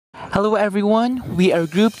Hello everyone, we are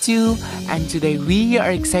Group 2 and today we are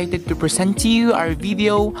excited to present to you our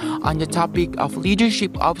video on the topic of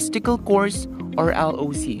Leadership Obstacle Course or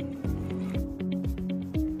LOC.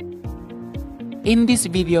 In this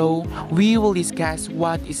video, we will discuss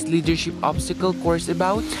what is Leadership Obstacle Course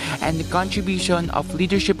about and the contribution of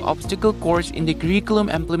Leadership Obstacle Course in the curriculum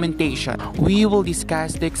implementation. We will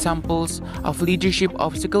discuss the examples of Leadership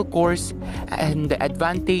Obstacle Course and the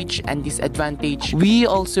advantage and disadvantage. We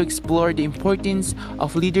also explore the importance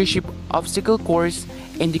of Leadership Obstacle Course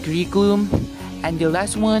in the curriculum, and the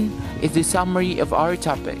last one is the summary of our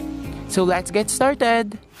topic. So let's get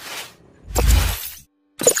started!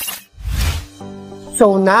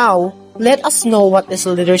 So now, let us know what is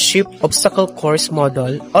a Leadership Obstacle Course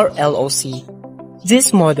Model or LOC.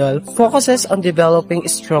 This model focuses on developing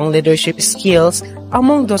strong leadership skills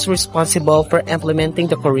among those responsible for implementing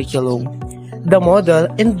the curriculum. The model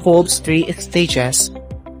involves 3 stages.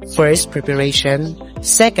 First, preparation,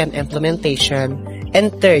 second, implementation, and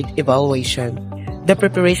third, evaluation. The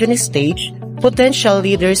preparation stage, potential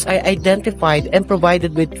leaders are identified and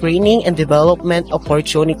provided with training and development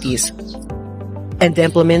opportunities. And the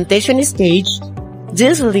implementation stage,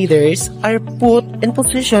 these leaders are put in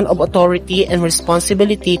position of authority and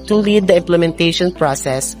responsibility to lead the implementation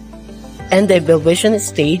process. And the evaluation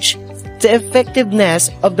stage, the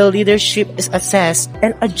effectiveness of the leadership is assessed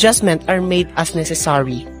and adjustments are made as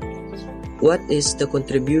necessary. What is the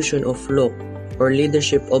contribution of ROC or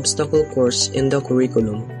Leadership Obstacle Course in the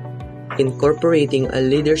curriculum? Incorporating a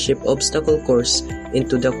Leadership Obstacle Course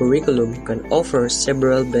into the curriculum can offer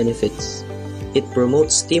several benefits. It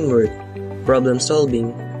promotes teamwork,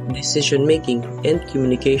 problem-solving, decision-making, and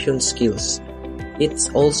communication skills. It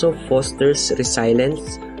also fosters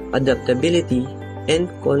resilience, adaptability, and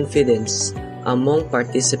confidence among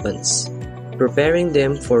participants, preparing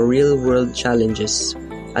them for real-world challenges.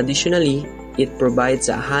 Additionally, it provides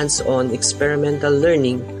a hands-on experimental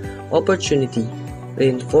learning opportunity,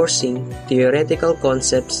 reinforcing theoretical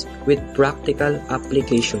concepts with practical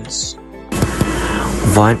applications.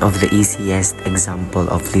 One of the easiest example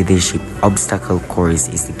of Leadership Obstacle Course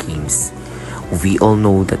is the games. We all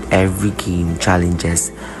know that every game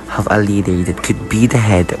challenges have a leader that could be the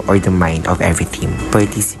head or the mind of every team.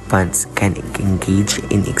 Participants can engage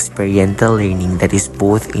in experiential learning that is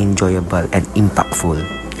both enjoyable and impactful.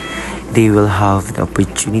 They will have the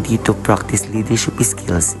opportunity to practice leadership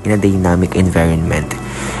skills in a dynamic environment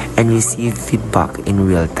and receive feedback in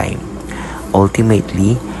real time,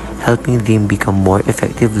 ultimately helping them become more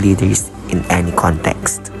effective leaders in any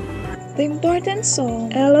context. The importance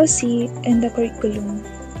of LOC in the curriculum.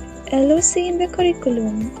 LOC in the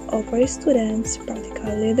curriculum offers students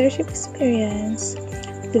practical leadership experience,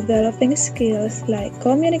 developing skills like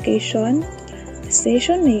communication,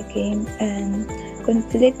 decision-making, and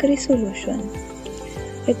conflict resolution.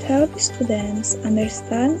 It helps students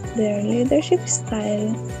understand their leadership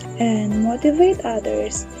style and motivate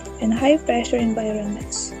others in high-pressure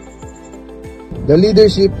environments. The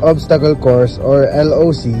Leadership Obstacle Course or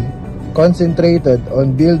LOC concentrated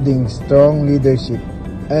on building strong leadership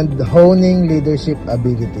and honing leadership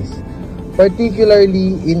abilities,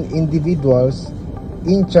 particularly in individuals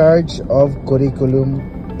in charge of curriculum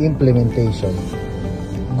implementation.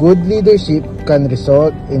 Good leadership can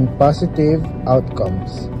result in positive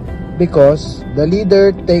outcomes because the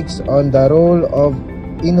leader takes on the role of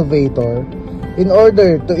innovator in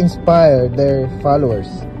order to inspire their followers.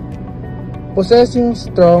 Possessing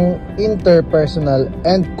strong interpersonal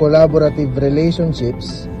and collaborative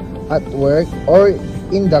relationships at work or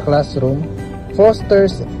in the classroom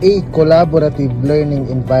fosters a collaborative learning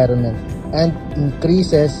environment and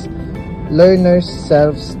increases learners'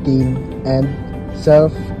 self-esteem and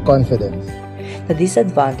self-confidence. The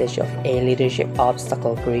disadvantage of a leadership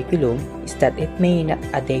obstacle curriculum is that it may not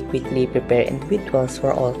adequately prepare individuals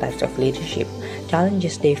for all types of leadership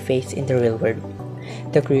challenges they face in the real world.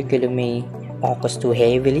 The curriculum may focus too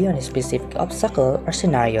heavily on a specific obstacle or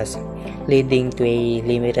scenarios, leading to a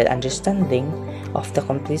limited understanding of the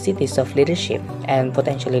complexities of leadership and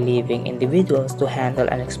potentially leaving individuals to handle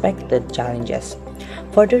unexpected challenges.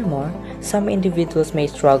 Furthermore, some individuals may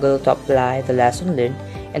struggle to apply the lesson learned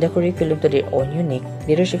in the curriculum to their own unique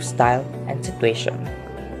leadership style and situation.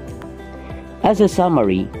 As a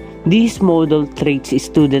summary, this model treats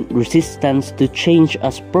student resistance to change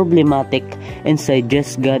as problematic and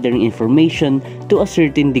suggests gathering information to a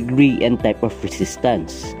certain degree and type of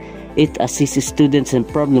resistance. It assists students in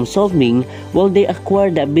problem solving while they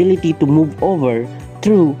acquire the ability to move over,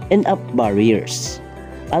 through, and up barriers.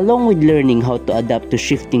 Along with learning how to adapt to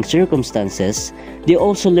shifting circumstances, they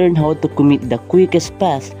also learn how to commit the quickest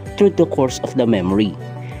path through the course of the memory.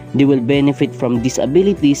 they will benefit from these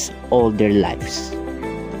abilities all their lives.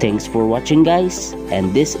 Thanks for watching, guys,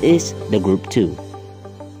 and this is the Group 2.